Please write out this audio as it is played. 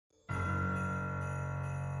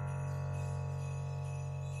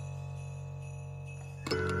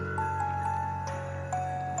Hello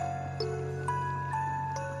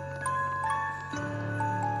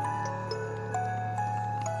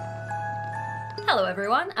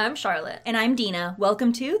everyone, I'm Charlotte. And I'm Dina.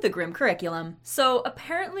 Welcome to the Grim Curriculum. So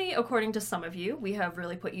apparently, according to some of you, we have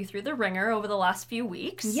really put you through the ringer over the last few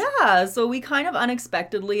weeks. Yeah, so we kind of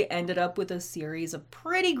unexpectedly ended up with a series of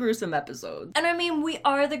pretty gruesome episodes. And I mean, we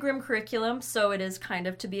are the Grim Curriculum, so it is kind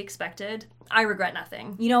of to be expected. I regret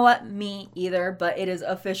nothing. You know what? Me either, but it is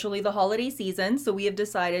officially the holiday season, so we have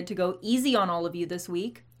decided to go easy on all of you this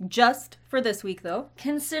week. Just for this week, though.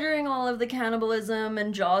 Considering all of the cannibalism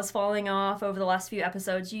and jaws falling off over the last few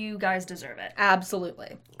episodes, you guys deserve it.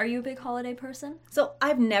 Absolutely. Are you a big holiday person? So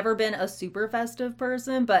I've never been a super festive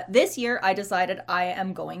person, but this year I decided I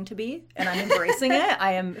am going to be, and I'm embracing it.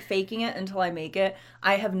 I am faking it until I make it.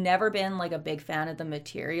 I have never been like a big fan of the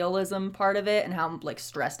materialism part of it and how like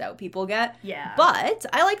stressed out people get. Yeah. But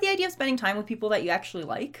I like the idea of spending time with people that you actually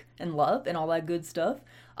like and love and all that good stuff.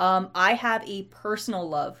 I have a personal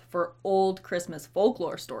love for old Christmas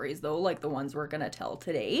folklore stories, though, like the ones we're going to tell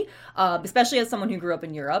today, especially as someone who grew up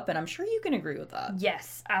in Europe, and I'm sure you can agree with that.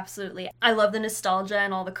 Yes, absolutely. I love the nostalgia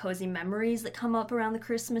and all the cozy memories that come up around the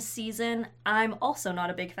Christmas season. I'm also not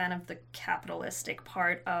a big fan of the capitalistic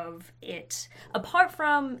part of it. Apart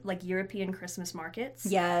from, like, European Christmas markets.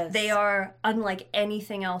 Yes. They are unlike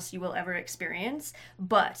anything else you will ever experience.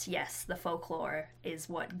 But, yes, the folklore is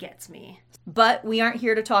what gets me. But we aren't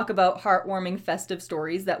here to talk about heartwarming festive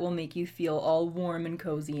stories that will make you feel all warm and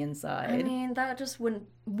cozy inside. I mean, that just wouldn't,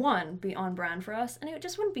 one, be on brand for us, and it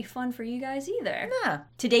just wouldn't be fun for you guys either. Yeah.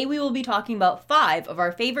 Today we will be talking about 5 of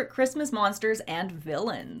our favorite Christmas monsters and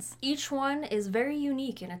villains. Each one is very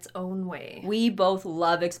unique in its own way. We both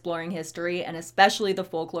love exploring history, and especially the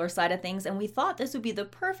folklore side of things, and we thought this would be the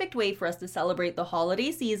perfect way for us to celebrate the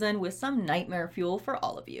holiday season with some nightmare fuel for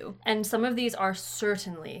all of you. And some of these are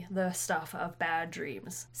certainly the stuff of bad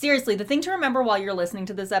dreams. Seriously, the thing to remember while you're listening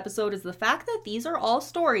to this episode is the fact that these are all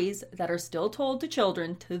stories that are still told to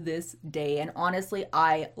children to this day, and honestly,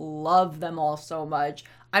 I love them all so much.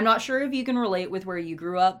 I'm not sure if you can relate with where you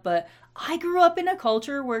grew up, but I grew up in a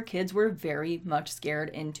culture where kids were very much scared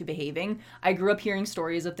into behaving. I grew up hearing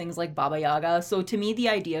stories of things like Baba Yaga, so to me, the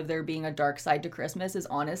idea of there being a dark side to Christmas is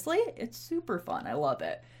honestly, it's super fun. I love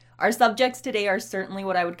it. Our subjects today are certainly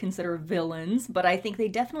what I would consider villains, but I think they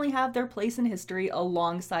definitely have their place in history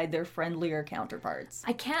alongside their friendlier counterparts.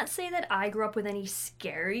 I can't say that I grew up with any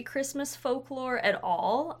scary Christmas folklore at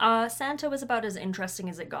all. Santa was about as interesting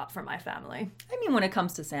as it got for my family. I mean, when it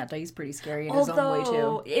comes to Santa, he's pretty scary in his own way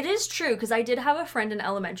too. It is true, because I did have a friend in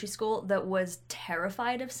elementary school that was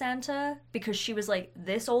terrified of Santa because she was like,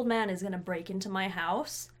 this old man is going to break into my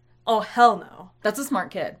house. Oh, hell no. That's a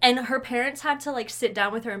smart kid. And her parents had to, like, sit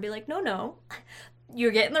down with her and be like, no,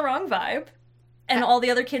 you're getting the wrong vibe. And all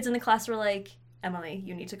the other kids in the class were like, Emily,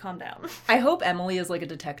 you need to calm down. I hope Emily is like a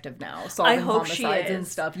detective now, solving homicides and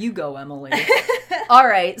stuff. You go, Emily. All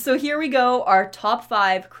right, so here we go, our top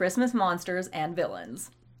 5 Christmas monsters and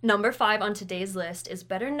villains. Number 5 on today's list is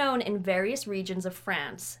better known in various regions of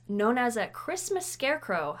France. Known as a Christmas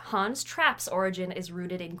scarecrow, Hans Trapp's origin is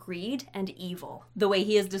rooted in greed and evil. The way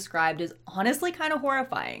he is described is honestly kind of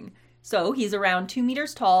horrifying. So he's around 2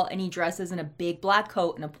 meters tall and he dresses in a big black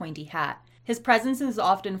coat and a pointy hat. His presence is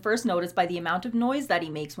often first noticed by the amount of noise that he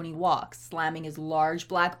makes when he walks, slamming his large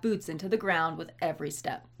black boots into the ground with every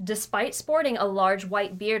step. Despite sporting a large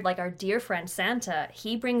white beard like our dear friend Santa,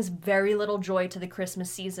 he brings very little joy to the Christmas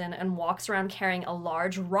season and walks around carrying a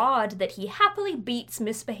large rod that he happily beats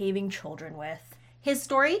misbehaving children with. His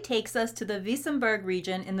story takes us to the Wissembourg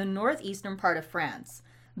region in the northeastern part of France.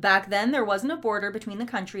 Back then, there wasn't a border between the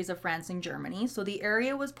countries of France and Germany, so the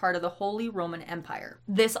area was part of the Holy Roman Empire.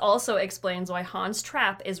 This also explains why Hans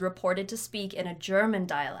Trapp is reported to speak in a German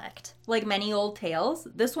dialect. Like many old tales,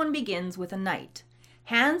 this one begins with a knight.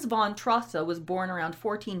 Hans von Trosse was born around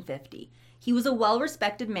 1450. He was a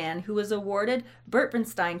well-respected man who was awarded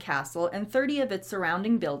Bertwinstein Castle and 30 of its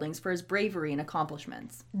surrounding buildings for his bravery and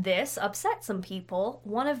accomplishments. This upset some people,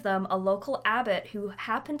 one of them a local abbot who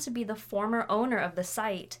happened to be the former owner of the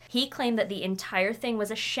site. He claimed that the entire thing was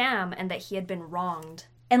a sham and that he had been wronged.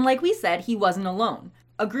 And like we said, he wasn't alone.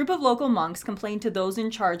 A group of local monks complained to those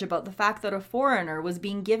in charge about the fact that a foreigner was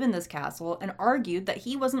being given this castle and argued that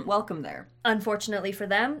he wasn't welcome there. Unfortunately for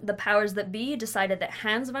them, the powers that be decided that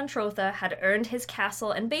Hans von Trotha had earned his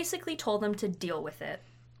castle and basically told them to deal with it.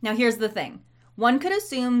 Now here's the thing. One could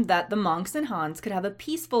assume that the monks and Hans could have a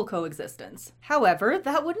peaceful coexistence. However,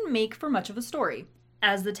 that wouldn't make for much of a story.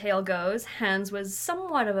 As the tale goes, Hans was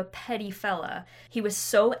somewhat of a petty fella. He was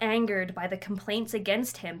so angered by the complaints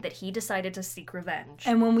against him that he decided to seek revenge.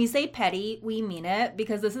 And when we say petty, we mean it,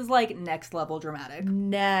 because this is like next level dramatic.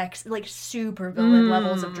 Like super villain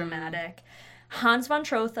levels of dramatic. Hans von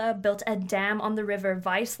Trotha built a dam on the river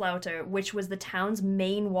Weißlauter, which was the town's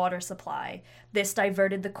main water supply. This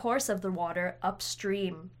diverted the course of the water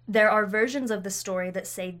upstream. There are versions of the story that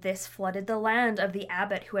say this flooded the land of the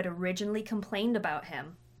abbot who had originally complained about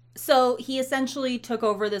him. So he essentially took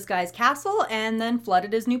over this guy's castle and then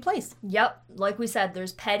flooded his new place. Yep, like we said,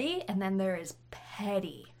 there's petty and then there is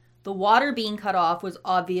petty. The water being cut off was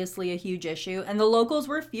obviously a huge issue, and the locals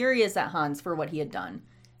were furious at Hans for what he had done.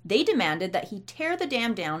 They demanded that he tear the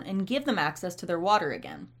dam down and give them access to their water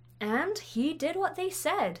again. And he did what they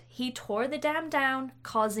said. He tore the dam down,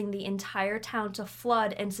 causing the entire town to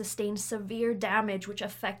flood and sustain severe damage which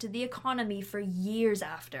affected the economy for years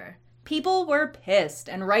after. People were pissed,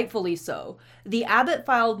 and rightfully so. The abbot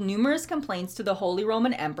filed numerous complaints to the Holy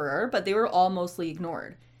Roman Emperor, but they were all mostly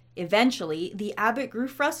ignored. Eventually, the abbot grew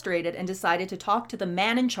frustrated and decided to talk to the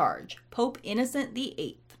man in charge, Pope Innocent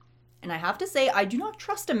VIII. And I have to say, I do not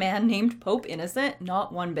trust a man named Pope Innocent,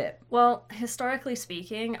 not one bit. Well, historically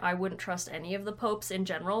speaking, I wouldn't trust any of the popes in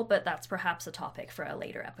general, but that's perhaps a topic for a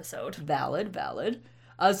later episode. Valid.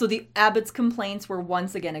 So the abbot's complaints were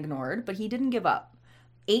once again ignored, but he didn't give up.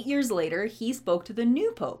 8 years later, he spoke to the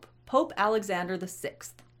new pope, Pope Alexander VI.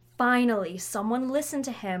 Finally, someone listened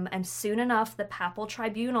to him, and soon enough, the papal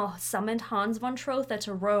tribunal summoned Hans von Trotha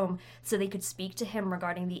to Rome so they could speak to him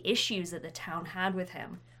regarding the issues that the town had with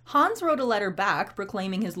him. Hans wrote a letter back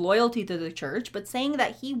proclaiming his loyalty to the church, but saying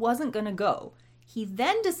that he wasn't going to go. He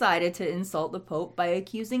then decided to insult the Pope by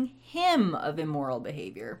accusing him of immoral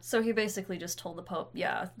behavior. So he basically just told the Pope,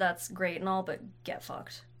 yeah, that's great and all, but get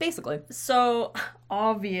fucked. Basically. So,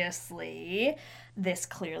 obviously, this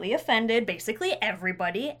clearly offended basically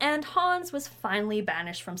everybody, and Hans was finally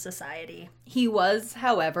banished from society. He was,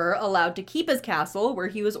 however, allowed to keep his castle, where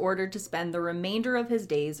he was ordered to spend the remainder of his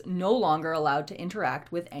days no longer allowed to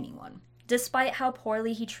interact with anyone. Despite how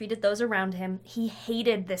poorly he treated those around him, he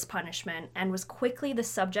hated this punishment and was quickly the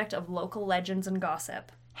subject of local legends and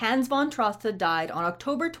gossip. Hans von Trotha died on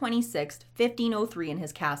October 26, 1503 in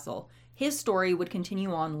his castle. His story would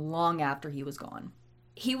continue on long after he was gone.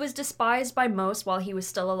 He was despised by most while he was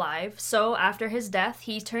still alive, so after his death,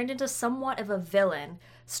 he turned into somewhat of a villain.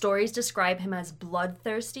 Stories describe him as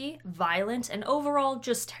bloodthirsty, violent, and overall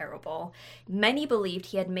just terrible. Many believed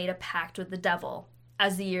he had made a pact with the devil.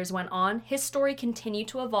 As the years went on, his story continued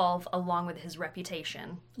to evolve along with his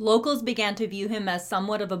reputation. Locals began to view him as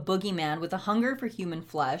somewhat of a boogeyman with a hunger for human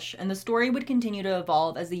flesh, and the story would continue to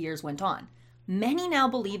evolve as the years went on. Many now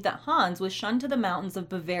believe that Hans was shunned to the mountains of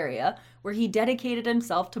Bavaria, where he dedicated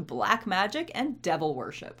himself to black magic and devil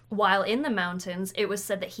worship. While in the mountains, it was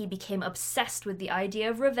said that he became obsessed with the idea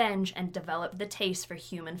of revenge and developed the taste for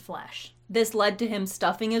human flesh. This led to him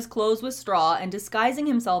stuffing his clothes with straw and disguising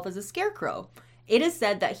himself as a scarecrow. It is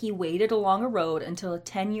said that he waited along a road until a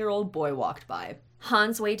 10-year-old boy walked by.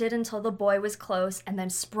 Hans waited until the boy was close and then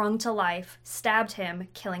sprung to life, stabbed him,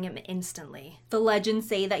 killing him instantly. The legends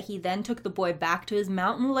say that he then took the boy back to his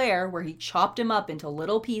mountain lair where he chopped him up into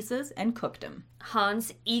little pieces and cooked him.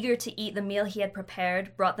 Hans, eager to eat the meal he had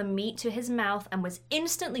prepared, brought the meat to his mouth and was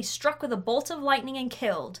instantly struck with a bolt of lightning and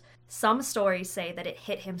killed. Some stories say that it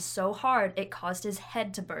hit him so hard it caused his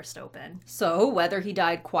head to burst open. So, whether he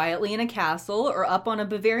died quietly in a castle or up on a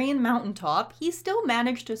Bavarian mountaintop, he still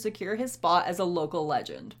managed to secure his spot as a local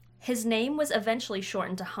legend. His name was eventually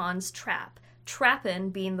shortened to Hans Trapp,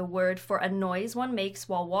 trappen being the word for a noise one makes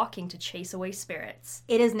while walking to chase away spirits.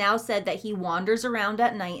 It is now said that he wanders around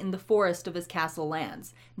at night in the forest of his castle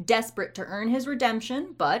lands, desperate to earn his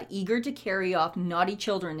redemption, but eager to carry off naughty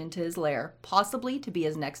children into his lair, possibly to be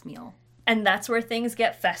his next meal. And that's where things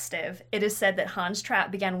get festive. It is said that Hans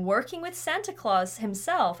Trapp began working with Santa Claus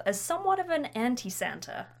himself as somewhat of an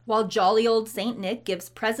anti-Santa. While jolly old Saint Nick gives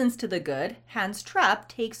presents to the good, Hans Trapp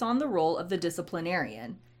takes on the role of the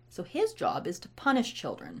disciplinarian. So his job is to punish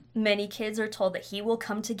children. Many kids are told that he will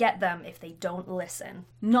come to get them if they don't listen.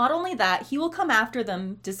 Not only that, he will come after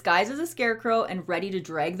them, disguised as a scarecrow and ready to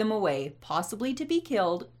drag them away, possibly to be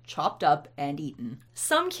killed, chopped up, and eaten.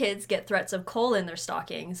 Some kids get threats of coal in their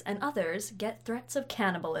stockings, and others get threats of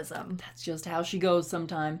cannibalism. That's just how she goes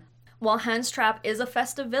sometime. While Hans Trapp is a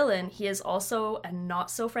festive villain, he is also a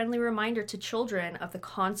not-so-friendly reminder to children of the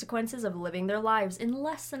consequences of living their lives in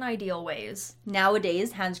less than ideal ways.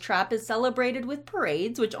 Nowadays, Hans Trapp is celebrated with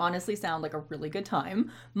parades, which honestly sound like a really good time.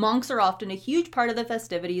 Monks are often a huge part of the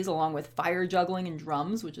festivities, along with fire juggling and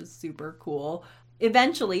drums, which is super cool.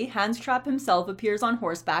 Eventually, Hans Trapp himself appears on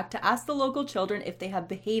horseback to ask the local children if they have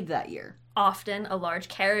behaved that year. Often, a large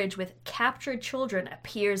carriage with captured children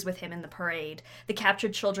appears with him in the parade. The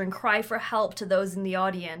captured children cry for help to those in the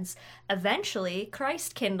audience. Eventually,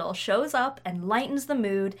 Christkindl shows up and lightens the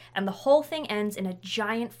mood, and the whole thing ends in a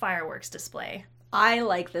giant fireworks display. I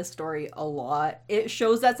like this story a lot. It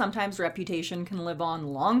shows that sometimes reputation can live on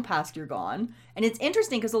long past you're gone. And it's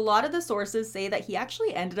interesting because a lot of the sources say that he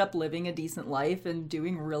actually ended up living a decent life and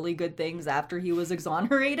doing really good things after he was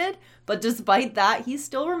exonerated. But despite that, he's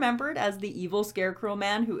still remembered as the evil scarecrow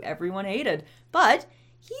man who everyone hated. But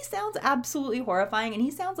he sounds absolutely horrifying, and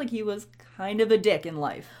he sounds like he was kind of a dick in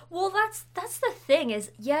life. Well, that's the thing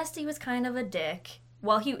is, yes, he was kind of a dick.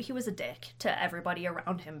 Well, he was a dick to everybody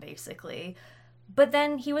around him, basically. But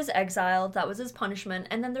then he was exiled, that was his punishment,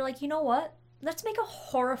 and then they're like, you know what? Let's make a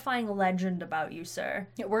horrifying legend about you, sir.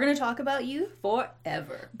 Yeah, we're going to talk about you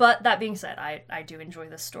forever. But that being said, I do enjoy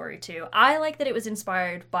this story too. I like that it was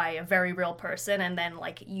inspired by a very real person, and then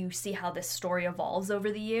like you see how this story evolves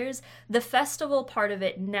over the years. The festival part of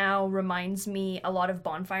it now reminds me a lot of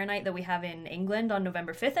Bonfire Night that we have in England on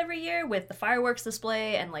November 5th every year with the fireworks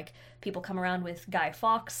display, and like people come around with Guy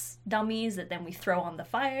Fawkes dummies that then we throw on the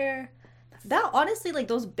fire. That honestly, like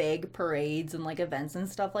those big parades and like events and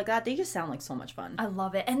stuff like that, they just sound like so much fun. I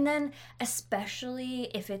love it. And then especially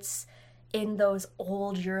if it's in those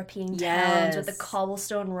old European towns with the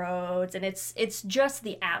cobblestone roads, and it's just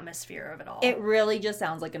the atmosphere of it all. It really just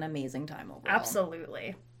sounds like an amazing time overall.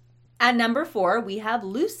 Absolutely. At number 4, we have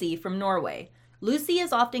Lucy from Norway. Lucy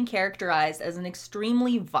is often characterized as an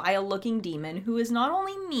extremely vile-looking demon who is not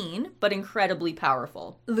only mean, but incredibly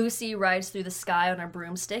powerful. Lucy rides through the sky on a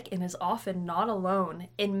broomstick and is often not alone.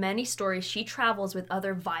 In many stories, she travels with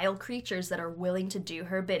other vile creatures that are willing to do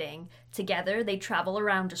her bidding. Together, they travel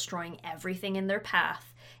around destroying everything in their path.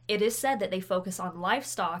 It is said that they focus on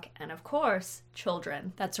livestock and, of course,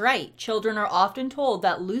 children. That's right. Children are often told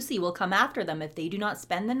that Lucy will come after them if they do not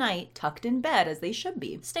spend the night tucked in bed as they should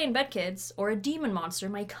be. Stay in bed, kids, or a demon monster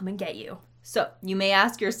might come and get you. So, you may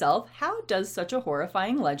ask yourself, how does such a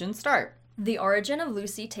horrifying legend start? The origin of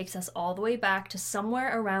Lucy takes us all the way back to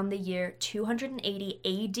somewhere around the year 280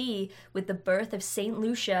 AD with the birth of Saint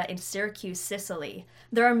Lucia in Syracuse, Sicily.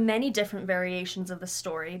 There are many different variations of the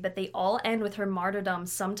story, but they all end with her martyrdom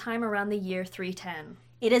sometime around the year 310.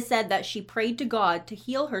 It is said that she prayed to God to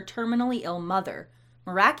heal her terminally ill mother.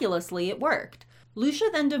 Miraculously, it worked. Lucia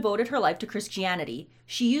then devoted her life to Christianity.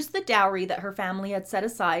 She used the dowry that her family had set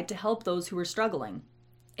aside to help those who were struggling.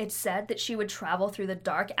 It's said that she would travel through the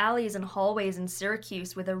dark alleys and hallways in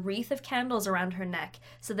Syracuse with a wreath of candles around her neck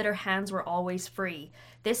so that her hands were always free.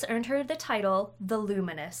 This earned her the title The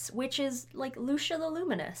Luminous, which is like Lucia the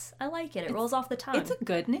Luminous. I like it. It rolls off the tongue. It's a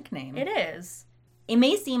good nickname. It is. It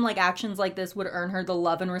may seem like actions like this would earn her the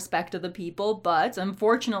love and respect of the people, but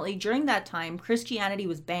unfortunately, during that time, Christianity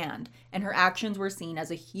was banned, and her actions were seen as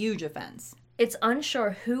a huge offense. It's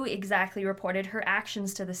unsure who exactly reported her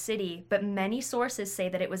actions to the city, but many sources say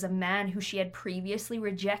that it was a man who she had previously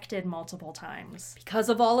rejected multiple times. Because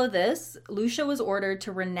of all of this, Lucia was ordered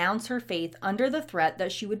to renounce her faith under the threat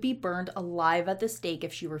that she would be burned alive at the stake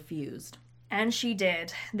if she refused. And she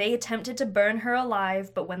did. They attempted to burn her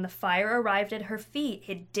alive, but when the fire arrived at her feet,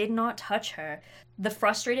 it did not touch her. The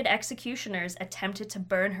frustrated executioners attempted to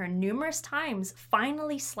burn her numerous times,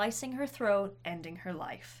 finally slicing her throat, ending her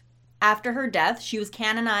life. After her death, she was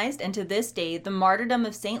canonized, and to this day, the martyrdom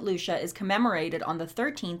of St. Lucia is commemorated on the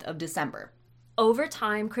 13th of December. Over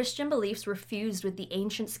time, Christian beliefs were fused with the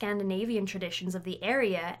ancient Scandinavian traditions of the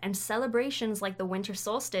area, and celebrations like the winter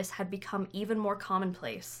solstice had become even more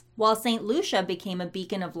commonplace. While St. Lucia became a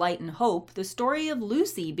beacon of light and hope, the story of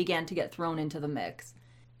Lucy began to get thrown into the mix.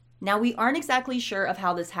 Now, we aren't exactly sure of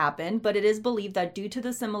how this happened, but it is believed that due to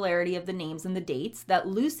the similarity of the names and the dates, that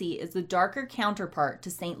Lucy is the darker counterpart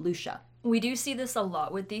to St. Lucia. We do see this a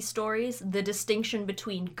lot with these stories. The distinction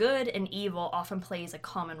between good and evil often plays a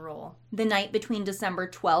common role. The night between December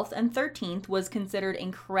 12th and 13th was considered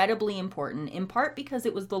incredibly important, in part because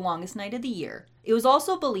it was the longest night of the year. It was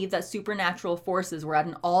also believed that supernatural forces were at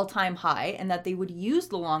an all-time high and that they would use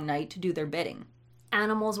the long night to do their bidding.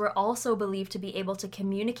 Animals were also believed to be able to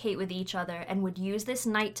communicate with each other and would use this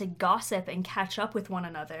night to gossip and catch up with one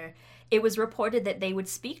another. It was reported that they would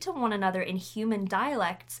speak to one another in human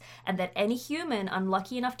dialects, and that any human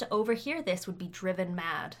unlucky enough to overhear this would be driven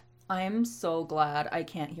mad. I'm so glad I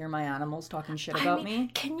can't hear my animals talking shit about me.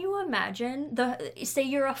 Can you imagine say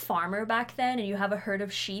you're a farmer back then and you have a herd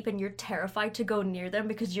of sheep and you're terrified to go near them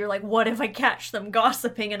because you're like, what if I catch them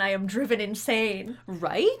gossiping and I am driven insane?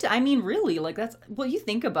 Right? I mean, really, like that's, well, you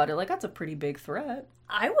think about it, like that's a pretty big threat.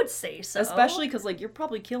 I would say so. Especially because, like, you're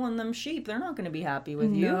probably killing them sheep. They're not going to be happy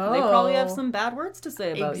with you. They probably have some bad words to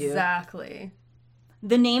say about you. Exactly.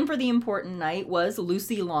 The name for the important night was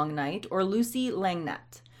Lucy Long Night, or Lucy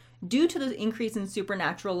Langnat. Due to the increase in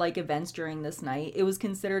supernatural-like events during this night, it was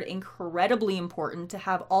considered incredibly important to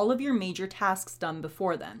have all of your major tasks done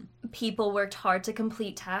before then. People worked hard to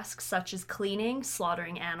complete tasks such as cleaning,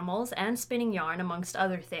 slaughtering animals, and spinning yarn, amongst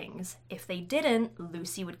other things. If they didn't,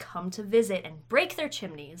 Lucy would come to visit and break their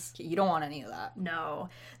chimneys. You don't want any of that. No.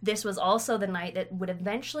 This was also the night that would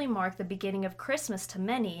eventually mark the beginning of Christmas to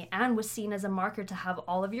many, and was seen as a marker to have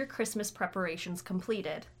all of your Christmas preparations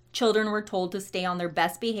completed. Children were told to stay on their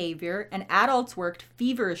best behavior, and adults worked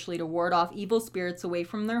feverishly to ward off evil spirits away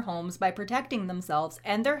from their homes by protecting themselves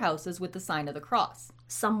and their houses with the sign of the cross.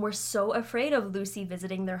 Some were so afraid of Lucy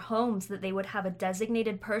visiting their homes that they would have a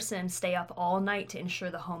designated person stay up all night to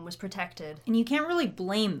ensure the home was protected. And you can't really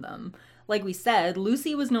blame them. Like we said,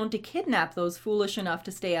 Lucy was known to kidnap those foolish enough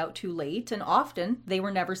to stay out too late, and often they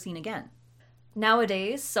were never seen again.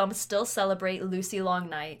 Nowadays, some still celebrate Lucy Long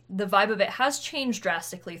Night. The vibe of it has changed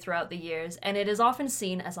drastically throughout the years, and it is often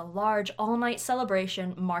seen as a large all-night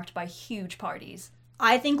celebration marked by huge parties.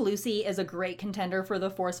 I think Lucy is a great contender for the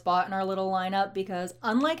 4th spot in our little lineup because,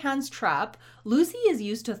 unlike Hans Trapp, Lucy is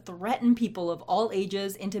used to threaten people of all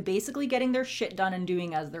ages into basically getting their shit done and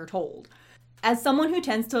doing as they're told. As someone who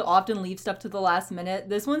tends to often leave stuff to the last minute,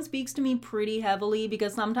 this one speaks to me pretty heavily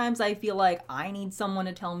because sometimes I feel like I need someone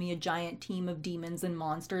to tell me a giant team of demons and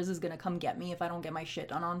monsters is gonna come get me if I don't get my shit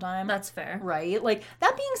done on time. That's fair. Right? Like,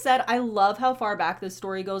 that being said, I love how far back this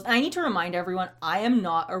story goes. And I need to remind everyone, I am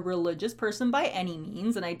not a religious person by any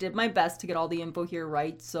means, and I did my best to get all the info here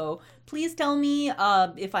right, so please tell me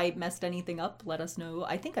if I messed anything up. Let us know.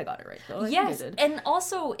 I think I got it right, though. Yes, and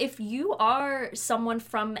also, if you are someone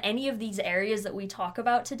from any of these areas that we talk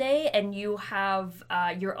about today and you have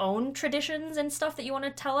your own traditions and stuff that you want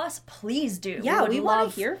to tell us, please do. Yeah, we want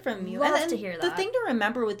to hear from you. Love to hear that. The thing to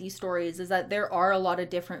remember with these stories is that there are a lot of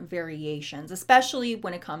different variations, especially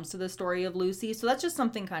when it comes to the story of Lucy, so that's just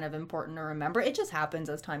something kind of important to remember. It just happens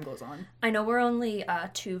as time goes on. I know we're only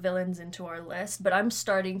 2 villains into our list, but I'm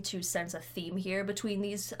starting to sense a theme here between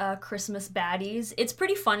these Christmas baddies. It's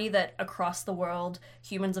pretty funny that across the world,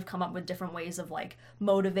 humans have come up with different ways of like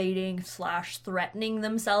motivating / threatening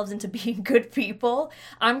themselves into being good people.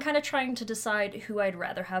 I'm kind of trying to decide who I'd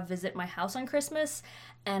rather have visit my house on Christmas,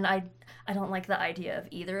 and I don't like the idea of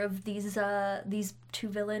either of these 2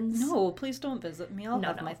 villains. No, please don't visit me. I'll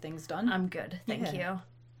have my things done. I'm good, thank you.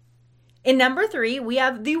 In number 3, we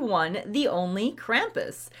have the one, the only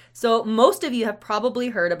Krampus. So most of you have probably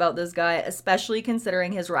heard about this guy, especially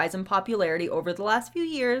considering his rise in popularity over the last few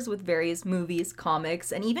years with various movies,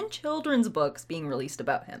 comics, and even children's books being released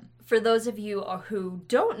about him. For those of you who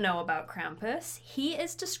don't know about Krampus, he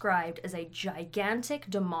is described as a gigantic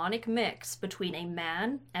demonic mix between a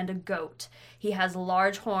man and a goat. He has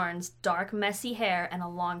large horns, dark messy hair, and a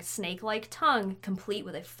long snake-like tongue, complete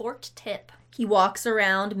with a forked tip. He walks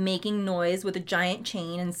around making noise with a giant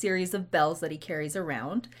chain and series of bells that he carries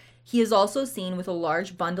around. He is also seen with a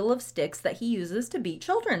large bundle of sticks that he uses to beat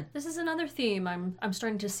children. This is another theme I'm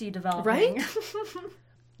starting to see developing. Right?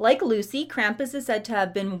 Like Lucy, Krampus is said to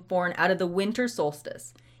have been born out of the winter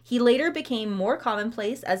solstice. He later became more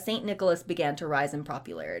commonplace as St. Nicholas began to rise in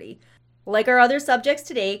popularity. Like our other subjects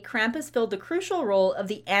today, Krampus filled the crucial role of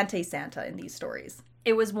the anti-Santa in these stories.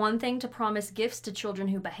 It was one thing to promise gifts to children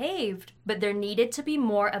who behaved, but there needed to be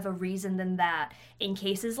more of a reason than that. In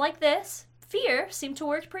cases like this, fear seemed to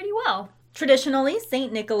work pretty well. Traditionally,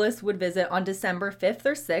 St. Nicholas would visit on December 5th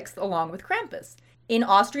or 6th along with Krampus. In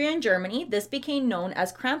Austria and Germany, this became known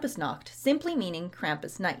as Krampusnacht, simply meaning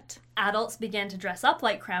Krampus night. Adults began to dress up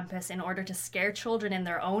like Krampus in order to scare children in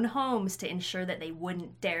their own homes to ensure that they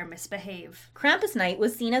wouldn't dare misbehave. Krampus night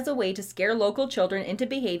was seen as a way to scare local children into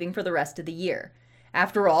behaving for the rest of the year.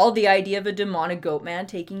 After all, the idea of a demonic goat man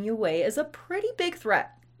taking you away is a pretty big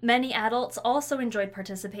threat. Many adults also enjoyed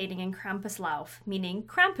participating in Krampuslauf, meaning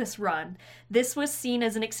Krampus Run. This was seen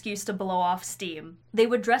as an excuse to blow off steam. They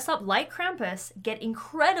would dress up like Krampus, get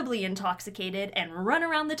incredibly intoxicated, and run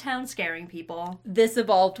around the town scaring people. This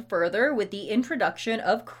evolved further with the introduction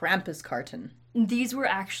of Krampuskarten. These were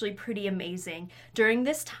actually pretty amazing. During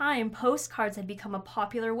this time, postcards had become a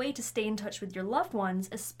popular way to stay in touch with your loved ones,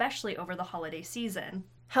 especially over the holiday season.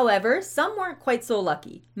 However, some weren't quite so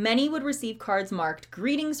lucky. Many would receive cards marked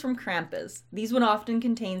 "Greetings from Krampus." These would often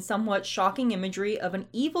contain somewhat shocking imagery of an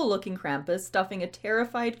evil-looking Krampus stuffing a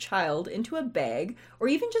terrified child into a bag, or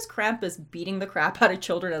even just Krampus beating the crap out of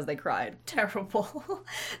children as they cried. Terrible.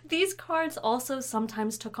 These cards also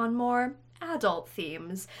sometimes took on more adult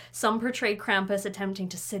themes. Some portrayed Krampus attempting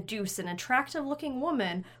to seduce an attractive-looking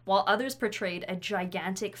woman, while others portrayed a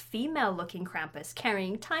gigantic female-looking Krampus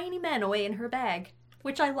carrying tiny men away in her bag.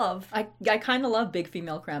 Which I love. I kind of love big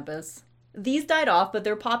female Krampus. These died off, but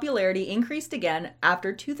their popularity increased again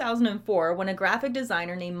after 2004 when a graphic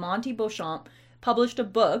designer named Monty Beauchamp published a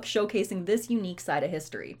book showcasing this unique side of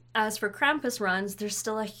history. As for Krampus runs, there's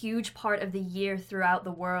still a huge part of the year throughout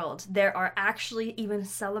the world. There are actually even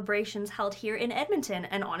celebrations held here in Edmonton,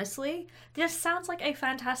 and honestly, this sounds like a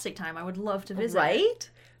fantastic time. I would love to visit. Right?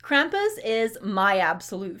 Krampus is my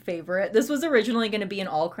absolute favorite. This was originally going to be an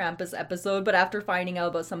all Krampus episode, but after finding out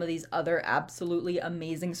about some of these other absolutely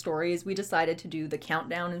amazing stories, we decided to do the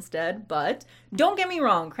countdown instead. But don't get me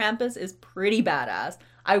wrong, Krampus is pretty badass.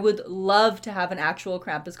 I would love to have an actual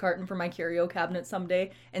Krampus carton for my curio cabinet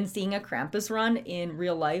someday, and seeing a Krampus run in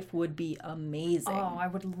real life would be amazing. Oh, I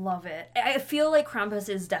would love it. I feel like Krampus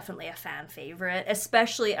is definitely a fan favorite,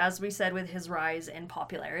 especially as we said with his rise in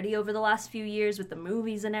popularity over the last few years with the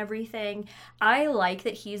movies and everything. I like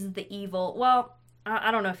that he's the evil, well,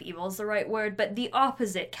 I don't know if evil is the right word, but the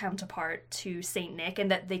opposite counterpart to Saint Nick,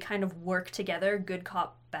 and that they kind of work together, good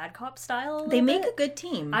cop, bad cop style. They make a good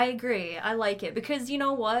team. I agree. I like it because you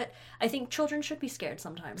know what? I think children should be scared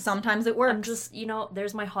sometimes. Sometimes it works. I'm just,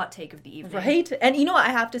 there's my hot take of the evening. Right? And you know what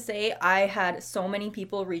I have to say? I had so many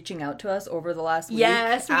people reaching out to us over the last week.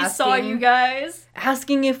 Yes, we saw you guys.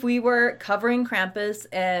 Asking if we were covering Krampus,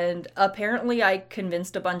 and apparently I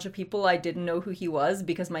convinced a bunch of people I didn't know who he was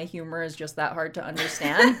because my humor is just that hard to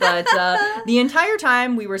understand. But the entire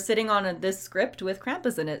time we were sitting on this script with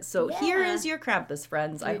Krampus in it. So here is your Krampus,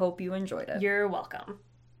 friends. I hope you enjoyed it. You're welcome.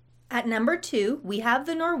 At number 2, we have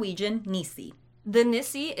the Norwegian Nissi. The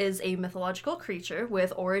Nissi is a mythological creature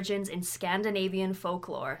with origins in Scandinavian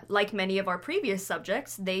folklore. Like many of our previous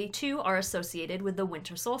subjects, they too are associated with the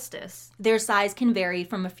winter solstice. Their size can vary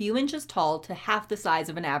from a few inches tall to half the size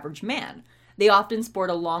of an average man. They often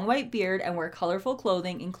sport a long white beard and wear colorful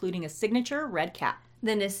clothing, including a signature red cap.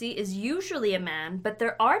 The Nissi is usually a man, but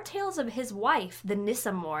there are tales of his wife, the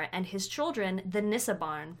Nissamor, and his children, the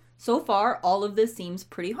Nissabarn. So far, all of this seems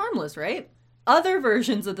pretty harmless, right? Other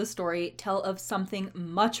versions of the story tell of something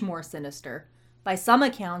much more sinister. By some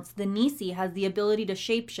accounts, the Nissi has the ability to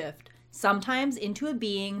shapeshift, sometimes into a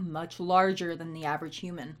being much larger than the average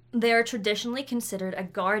human. They are traditionally considered a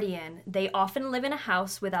guardian. They often live in a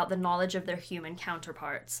house without the knowledge of their human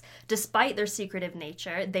counterparts. Despite their secretive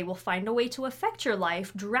nature, they will find a way to affect your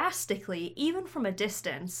life drastically, even from a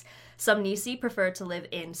distance. Some Nissi prefer to live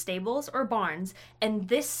in stables or barns, and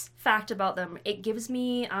this fact about them, it gives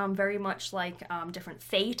me very much like different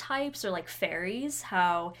fae types or like fairies,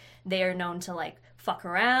 how they are known to like fuck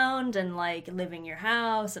around and like live in your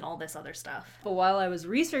house and all this other stuff. But while I was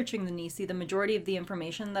researching the Nissi, the majority of the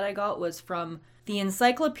information that I got was from the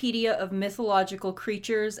Encyclopedia of Mythological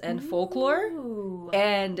Creatures and Folklore. Ooh.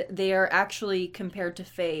 And they are actually compared to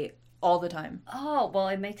fae all the time. Oh, well,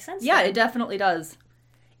 it makes sense. Yeah, then. it definitely does.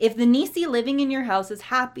 If the Nissi living in your house is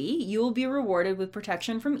happy, you will be rewarded with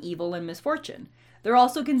protection from evil and misfortune. They're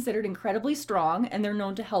also considered incredibly strong, and they're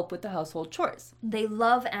known to help with the household chores. They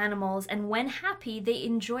love animals, and when happy, they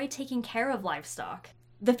enjoy taking care of livestock.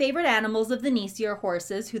 The favorite animals of the Nissi are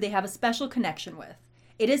horses, who they have a special connection with.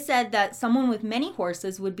 It is said that someone with many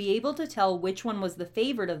horses would be able to tell which one was the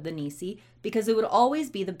favorite of the Nissi because it would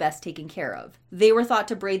always be the best taken care of. They were thought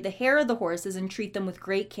to braid the hair of the horses and treat them with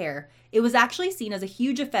great care. It was actually seen as a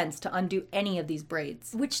huge offense to undo any of these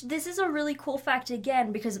braids. Which, this is a really cool fact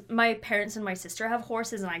again, because my parents and my sister have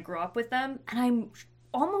horses and I grew up with them, and I'm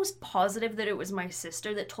almost positive that it was my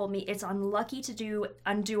sister that told me it's unlucky to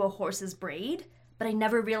undo a horse's braid, but I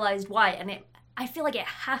never realized why, and I feel like it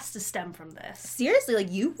has to stem from this. Seriously,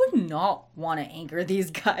 like, you would not want to anger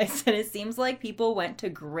these guys, and it seems like people went to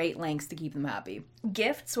great lengths to keep them happy.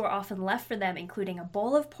 Gifts were often left for them, including a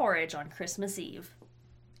bowl of porridge on Christmas Eve.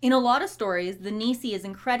 In a lot of stories, the Nissi is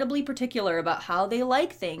incredibly particular about how they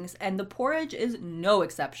like things, and the porridge is no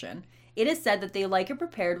exception. It is said that they like it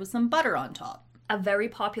prepared with some butter on top. A very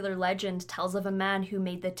popular legend tells of a man who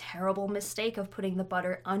made the terrible mistake of putting the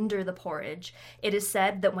butter under the porridge. It is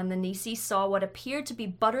said that when the Nissi saw what appeared to be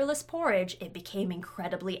butterless porridge, it became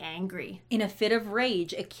incredibly angry. In a fit of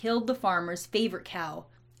rage, it killed the farmer's favorite cow.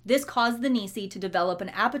 This caused the Nissi to develop an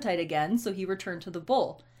appetite again, so he returned to the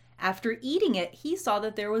bowl. After eating it, he saw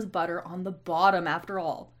that there was butter on the bottom after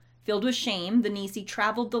all. Filled with shame, the Nisi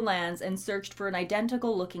traveled the lands and searched for an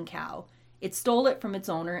identical-looking cow. It stole it from its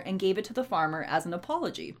owner and gave it to the farmer as an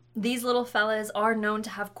apology. These little fellas are known to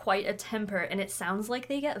have quite a temper, and it sounds like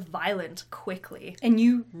they get violent quickly. And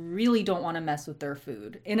you really don't want to mess with their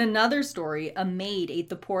food. In another story, a maid ate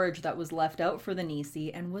the porridge that was left out for the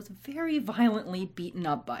Nisi and was very violently beaten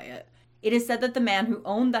up by it. It is said that the man who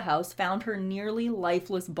owned the house found her nearly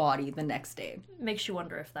lifeless body the next day. Makes you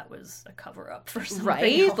wonder if that was a cover-up for something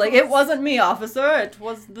Right? else. Like, it wasn't me, officer. It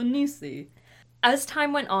was the Nisi. As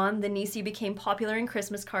time went on, the Nisi became popular in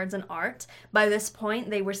Christmas cards and art. By this point,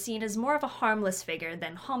 they were seen as more of a harmless figure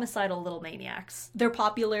than homicidal little maniacs. Their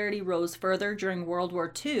popularity rose further during World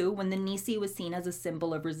War II when the Nisi was seen as a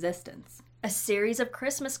symbol of resistance. A series of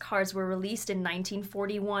Christmas cards were released in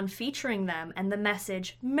 1941 featuring them and the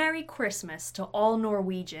message, "Merry Christmas to all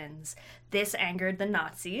Norwegians." This angered the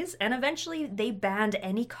Nazis, and eventually they banned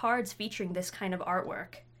any cards featuring this kind of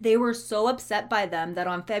artwork. They were so upset by them that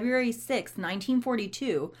on February 6,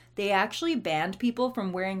 1942, they actually banned people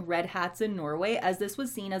from wearing red hats in Norway, as this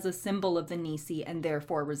was seen as a symbol of the Nisi and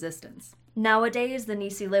therefore resistance. Nowadays, the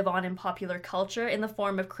Nisi live on in popular culture in the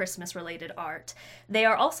form of Christmas-related art. They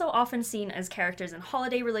are also often seen as characters in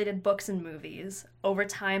holiday-related books and movies. Over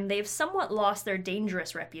time, they've somewhat lost their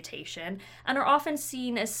dangerous reputation and are often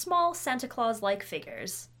seen as small Santa Claus-like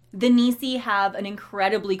figures. The Nisi have an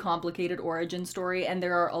incredibly complicated origin story, and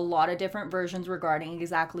there are a lot of different versions regarding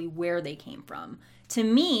exactly where they came from. To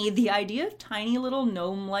me, the idea of tiny little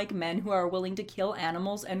gnome-like men who are willing to kill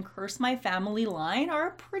animals and curse my family line are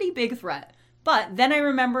a pretty big threat. But then I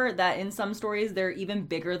remember that in some stories they're even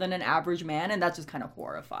bigger than an average man, and that's just kind of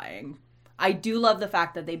horrifying. I do love the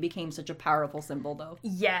fact that they became such a powerful symbol, though.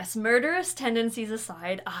 Yes, murderous tendencies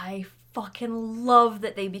aside, I fucking love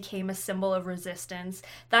that they became a symbol of resistance.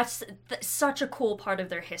 That's such a cool part of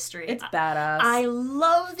their history. It's badass. I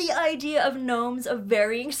love the idea of gnomes of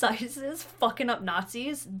varying sizes fucking up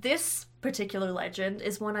Nazis. This particular legend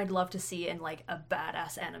is one I'd love to see in like a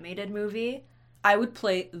badass animated movie. I would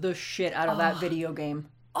play the shit out of that video game.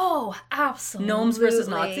 Oh, absolutely. Gnomes versus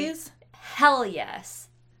Nazis? Hell yes.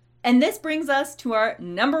 And this brings us to our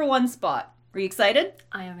number one spot. Are you excited?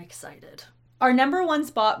 I am excited. Our number one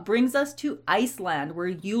spot brings us to Iceland, where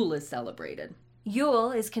Yule is celebrated.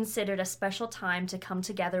 Yule is considered a special time to come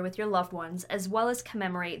together with your loved ones, as well as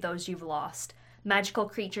commemorate those you've lost. Magical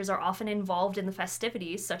creatures are often involved in the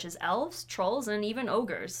festivities, such as elves, trolls, and even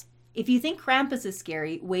ogres. If you think Krampus is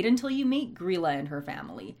scary, wait until you meet Grilla and her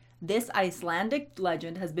family. This Icelandic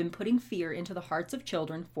legend has been putting fear into the hearts of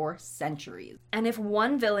children for centuries. And if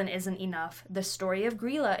one villain isn't enough, the story of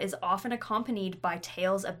Grilla is often accompanied by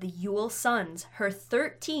tales of the Yule sons, her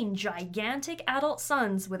 13 gigantic adult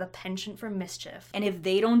sons with a penchant for mischief. And if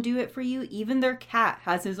they don't do it for you, even their cat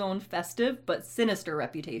has his own festive but sinister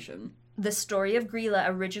reputation. The story of Grilla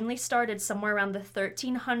originally started somewhere around the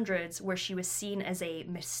 1300s, where she was seen as a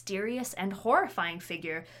mysterious and horrifying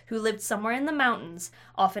figure who lived somewhere in the mountains,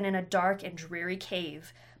 often in a dark and dreary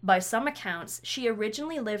cave. By some accounts, she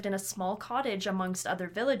originally lived in a small cottage amongst other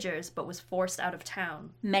villagers, but was forced out of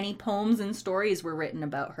town. Many poems and stories were written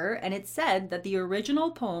about her, and it's said that the original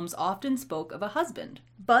poems often spoke of a husband.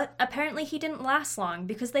 But apparently he didn't last long,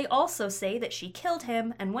 because they also say that she killed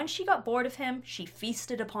him, and when she got bored of him, she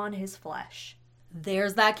feasted upon his flesh.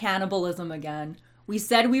 There's that cannibalism again. We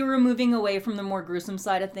said we were moving away from the more gruesome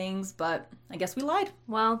side of things, but I guess we lied.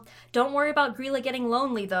 Well, don't worry about Grilla getting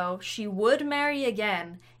lonely, though. She would marry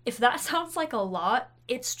again. If that sounds like a lot,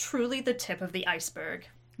 it's truly the tip of the iceberg.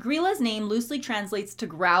 Grilla's name loosely translates to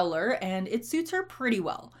growler, and it suits her pretty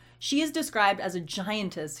well. She is described as a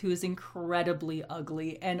giantess who is incredibly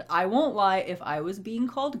ugly, and I won't lie, if I was being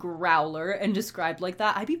called Growler and described like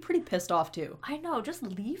that, I'd be pretty pissed off too. I know, just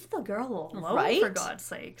leave the girl alone, Right? for God's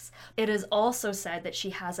sakes. It is also said that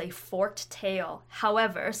she has a forked tail.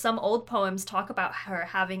 However, some old poems talk about her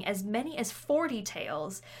having as many as 40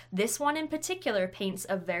 tails. This one in particular paints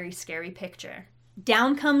a very scary picture.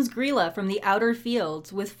 Down comes Grilla from the outer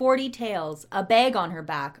fields with 40 tails, a bag on her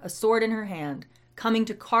back, a sword in her hand, coming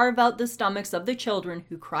to carve out the stomachs of the children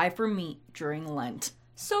who cry for meat during Lent.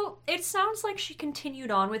 So, it sounds like she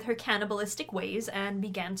continued on with her cannibalistic ways and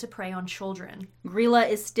began to prey on children. Grilla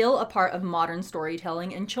is still a part of modern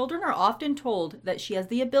storytelling, and children are often told that she has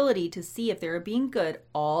the ability to see if they are being good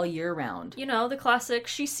all year round. You know, the classic,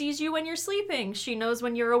 she sees you when you're sleeping, she knows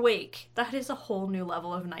when you're awake. That is a whole new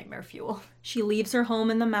level of nightmare fuel. She leaves her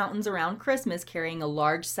home in the mountains around Christmas carrying a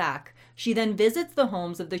large sack. She then visits the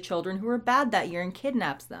homes of the children who were bad that year and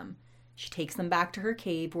kidnaps them. She takes them back to her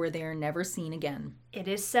cave where they are never seen again. It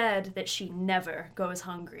is said that she never goes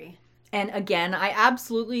hungry. And again, I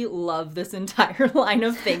absolutely love this entire line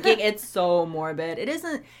of thinking. It's so morbid. It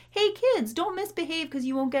isn't, hey kids, don't misbehave because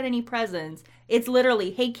you won't get any presents. It's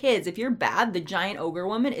literally, hey kids, if you're bad, the giant ogre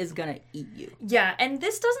woman is gonna eat you. Yeah, and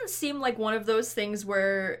this doesn't seem like one of those things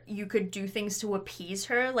where you could do things to appease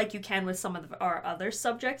her like you can with some of our other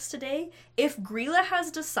subjects today. If Grilla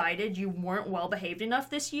has decided you weren't well behaved enough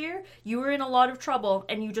this year, you were in a lot of trouble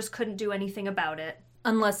and you just couldn't do anything about it.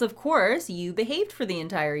 Unless, of course, you behaved for the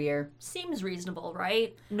entire year. Seems reasonable,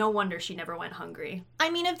 right? No wonder she never went hungry. I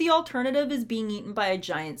mean, if the alternative is being eaten by a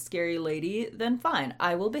giant scary lady, then fine,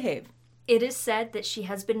 I will behave. It is said that she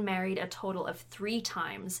has been married a total of 3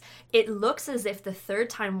 times. It looks as if the 3rd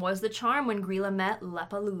time was the charm when Grilla met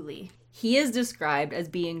Lepaluli. He is described as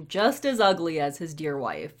being just as ugly as his dear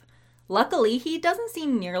wife. Luckily, he doesn't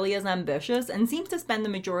seem nearly as ambitious and seems to spend the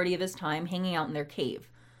majority of his time hanging out in their cave,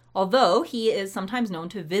 although he is sometimes known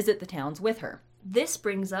to visit the towns with her. This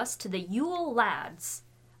brings us to the Yule lads.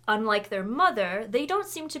 Unlike their mother, they don't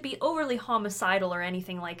seem to be overly homicidal or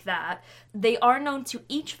anything like that. They are known to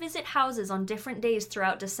each visit houses on different days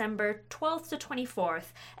throughout December 12th to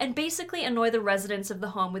 24th, and basically annoy the residents of the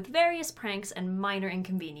home with various pranks and minor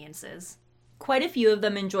inconveniences. Quite a few of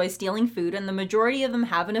them enjoy stealing food, and the majority of them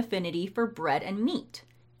have an affinity for bread and meat.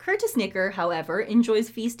 Curtis Knicker, however, enjoys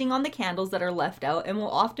feasting on the candles that are left out and will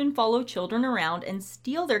often follow children around and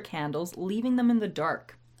steal their candles, leaving them in the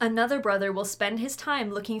dark. Another brother will spend his time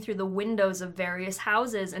looking through the windows of various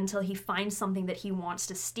houses until he finds something that he wants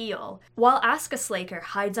to steal, while Askaslaker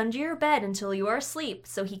hides under your bed until you are asleep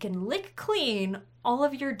so he can lick clean all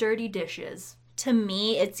of your dirty dishes. To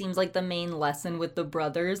me, it seems like the main lesson with the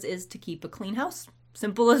brothers is to keep a clean house.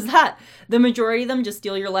 Simple as that. The majority of them just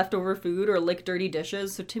steal your leftover food or lick dirty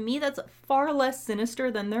dishes, so to me that's far less sinister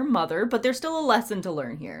than their mother, but there's still a lesson to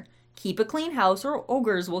learn here. Keep a clean house or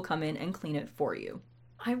ogres will come in and clean it for you.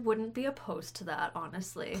 I wouldn't be opposed to that,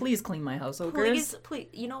 honestly. Please clean my house, ogres. Please.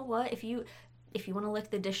 You know what? If you want to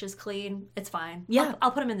lick the dishes clean, it's fine. Yeah.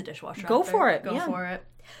 I'll put them in the dishwasher. Go for it. Go for it.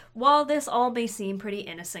 While this all may seem pretty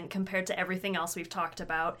innocent compared to everything else we've talked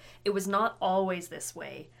about, it was not always this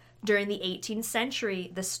way. During the 18th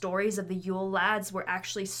century, the stories of the Yule lads were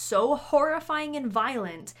actually so horrifying and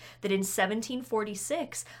violent that in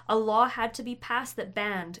 1746, a law had to be passed that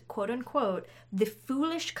banned, quote-unquote, the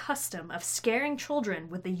foolish custom of scaring children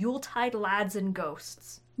with the Yuletide lads and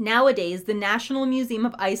ghosts. Nowadays, the National Museum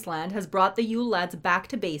of Iceland has brought the Yule lads back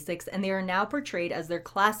to basics, and they are now portrayed as their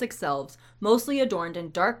classic selves, mostly adorned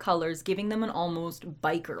in dark colors, giving them an almost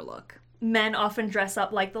biker look. Men often dress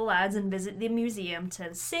up like the lads and visit the museum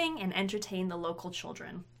to sing and entertain the local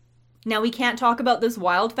children. Now, we can't talk about this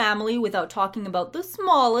wild family without talking about the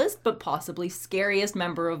smallest, but possibly scariest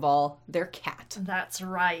member of all, their cat. That's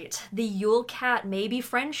right. The Yule cat may be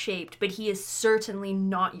friend-shaped, but he is certainly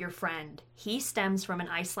not your friend. He stems from an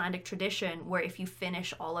Icelandic tradition where if you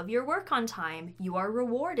finish all of your work on time, you are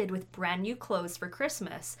rewarded with brand new clothes for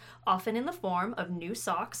Christmas, often in the form of new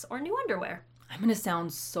socks or new underwear. I'm gonna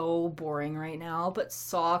sound so boring right now, but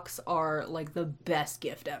socks are like the best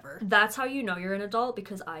gift ever. That's how you know you're an adult,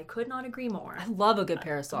 because I could not agree more. I love a good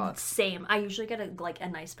pair of socks. Same. I usually get a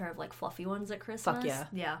nice pair of fluffy ones at Christmas. Fuck yeah.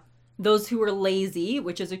 Yeah. Those who were lazy,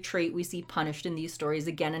 which is a trait we see punished in these stories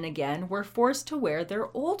again and again, were forced to wear their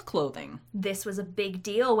old clothing. This was a big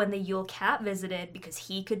deal when the Yule cat visited because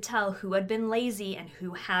he could tell who had been lazy and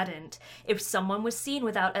who hadn't. If someone was seen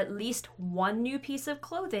without at least one new piece of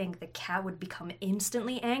clothing, the cat would become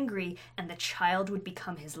instantly angry and the child would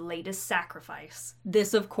become his latest sacrifice.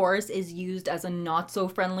 This, of course, is used as a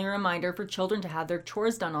not-so-friendly reminder for children to have their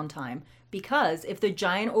chores done on time, because if the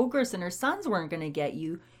giant ogress and her sons weren't going to get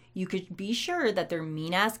you, you could be sure that their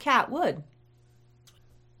mean-ass cat would.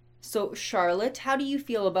 So, Charlotte, how do you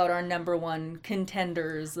feel about our number one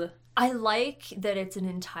contenders? I like that it's an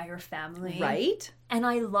entire family. Right? And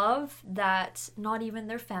I love that not even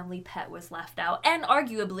their family pet was left out. And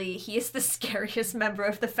arguably, he is the scariest member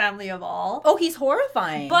of the family of all. Oh, he's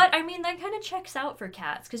horrifying. But, I mean, that kind of checks out for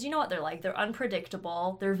cats. Because you know what they're like. They're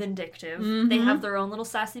unpredictable. They're vindictive. Mm-hmm. They have their own little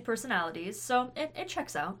sassy personalities. So, it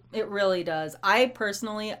checks out. It really does. I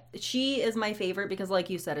personally, she is my favorite because, like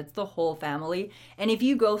you said, it's the whole family. And if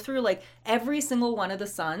you go through, like, every single one of the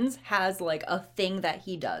sons has, like, a thing that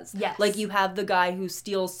he does. Yes. Like, you have the guy who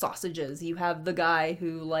steals sausages. You have the guy guy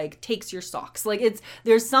who like takes your socks. Like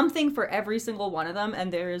there's something for every single one of them,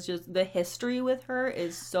 and there is just the history with her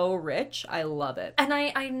is so rich. I love it. And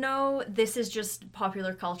I know this is just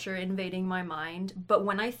popular culture invading my mind, but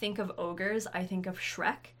when I think of ogres, I think of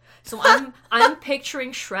Shrek. So I'm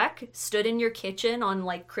picturing Shrek stood in your kitchen on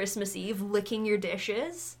like Christmas Eve licking your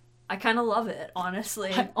dishes. I kind of love it,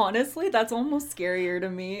 honestly. Honestly, that's almost scarier to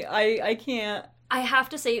me. I can't. I have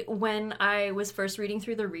to say, when I was first reading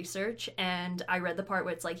through the research and I read the part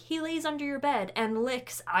where it's like, he lays under your bed and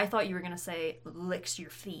licks, I thought you were going to say, licks your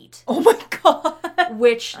feet. Oh my god.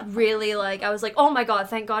 Which really, like, I was like, oh my god,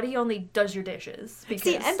 thank god he only does your dishes. Because...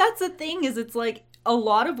 See, and that's the thing, is it's like, a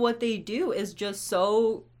lot of what they do is just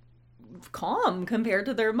so calm compared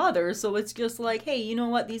to their mother. So it's just like, hey, you know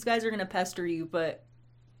what? These guys are going to pester you, but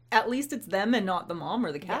at least it's them and not the mom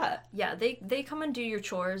or the cat. Yeah, they come and do your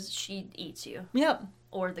chores. She eats you. Yep.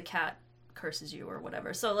 Or the cat curses you or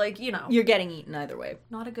whatever. So, like, you know. You're getting eaten either way.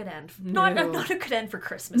 Not a good end. No. Not a good end for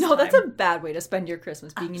Christmas No, time. that's a bad way to spend your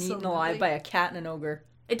Christmas, being Absolutely. eaten alive by a cat and an ogre.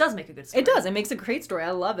 It does make a good story. It does. It makes a great story.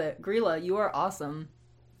 I love it. Grilla, you are awesome.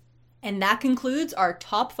 And that concludes our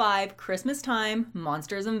top 5 Christmas time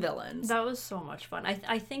monsters and villains. That was so much fun.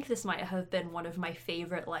 I think this might have been one of my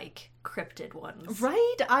favorite, like, cryptid ones.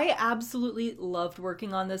 Right? I absolutely loved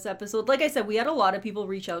working on this episode. Like I said, we had a lot of people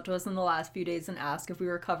reach out to us in the last few days and ask if we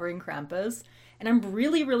were covering Krampus. And I'm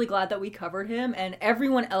really, really glad that we covered him and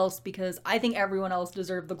everyone else, because I think everyone else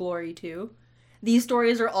deserved the glory too. These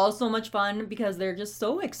stories are all so much fun because they're just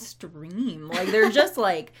so extreme. Like, they're just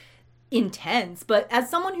like... intense, but as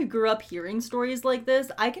someone who grew up hearing stories like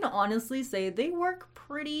this, I can honestly say they work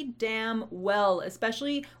pretty damn well,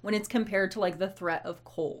 especially when it's compared to like the threat of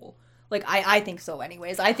coal. Like, I think so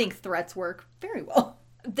anyways. I think threats work very well.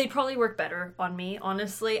 They probably work better on me,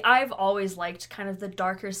 honestly. I've always liked kind of the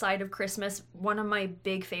darker side of Christmas. One of my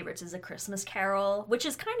big favorites is A Christmas Carol, which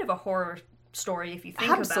is kind of a horror story if you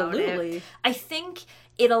think about it. I think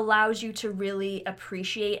it allows you to really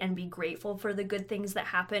appreciate and be grateful for the good things that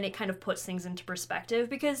happen. It kind of puts things into perspective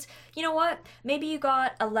because, you know what? Maybe you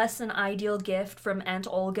got a less than ideal gift from Aunt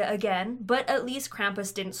Olga again, but at least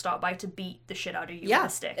Krampus didn't stop by to beat the shit out of you with a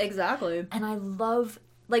stick. Exactly. And I love...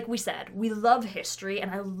 like we said, we love history, and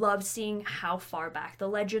I love seeing how far back the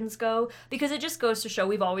legends go, because it just goes to show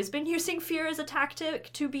we've always been using fear as a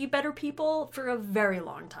tactic to be better people for a very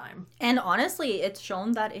long time. And honestly, it's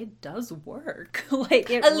shown that it does work. Like,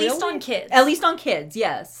 at least on kids. At least on kids,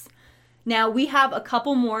 yes. Now, we have a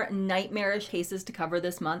couple more nightmarish cases to cover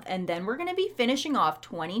this month, and then we're going to be finishing off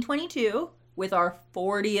 2022 with our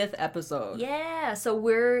 40th episode. Yeah, so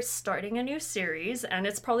we're starting a new series, and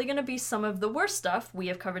it's probably going to be some of the worst stuff we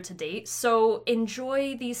have covered to date, so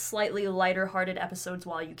enjoy these slightly lighter-hearted episodes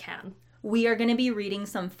while you can. We are going to be reading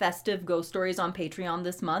some festive ghost stories on Patreon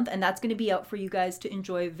this month, and that's going to be out for you guys to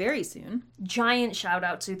enjoy very soon. Giant shout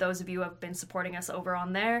out to those of you who have been supporting us over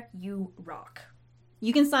on there. You rock.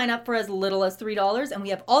 You can sign up for as little as $3, and we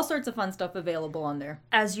have all sorts of fun stuff available on there.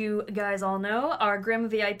 As you guys all know, our Grim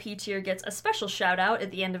VIP tier gets a special shout out at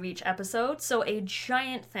the end of each episode, so a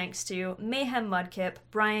giant thanks to Mayhem Mudkip,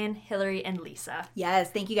 Brian, Hillary, and Lisa. Yes,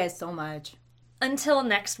 thank you guys so much. Until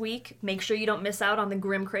next week, make sure you don't miss out on the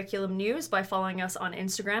Grim Curriculum news by following us on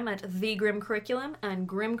Instagram at The Grim Curriculum and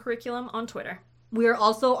Grim Curriculum on Twitter. We're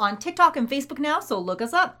also on TikTok and Facebook now, so look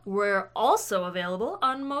us up. We're also available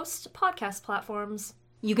on most podcast platforms.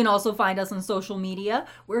 You can also find us on social media.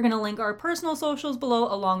 We're going to link our personal socials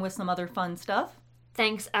below along with some other fun stuff.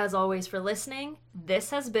 Thanks as always for listening. This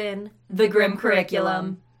has been The Grim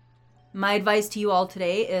Curriculum. My advice to you all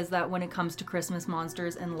today is that when it comes to Christmas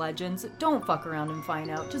monsters and legends, don't fuck around and find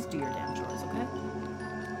out. Just do your damn chores, okay?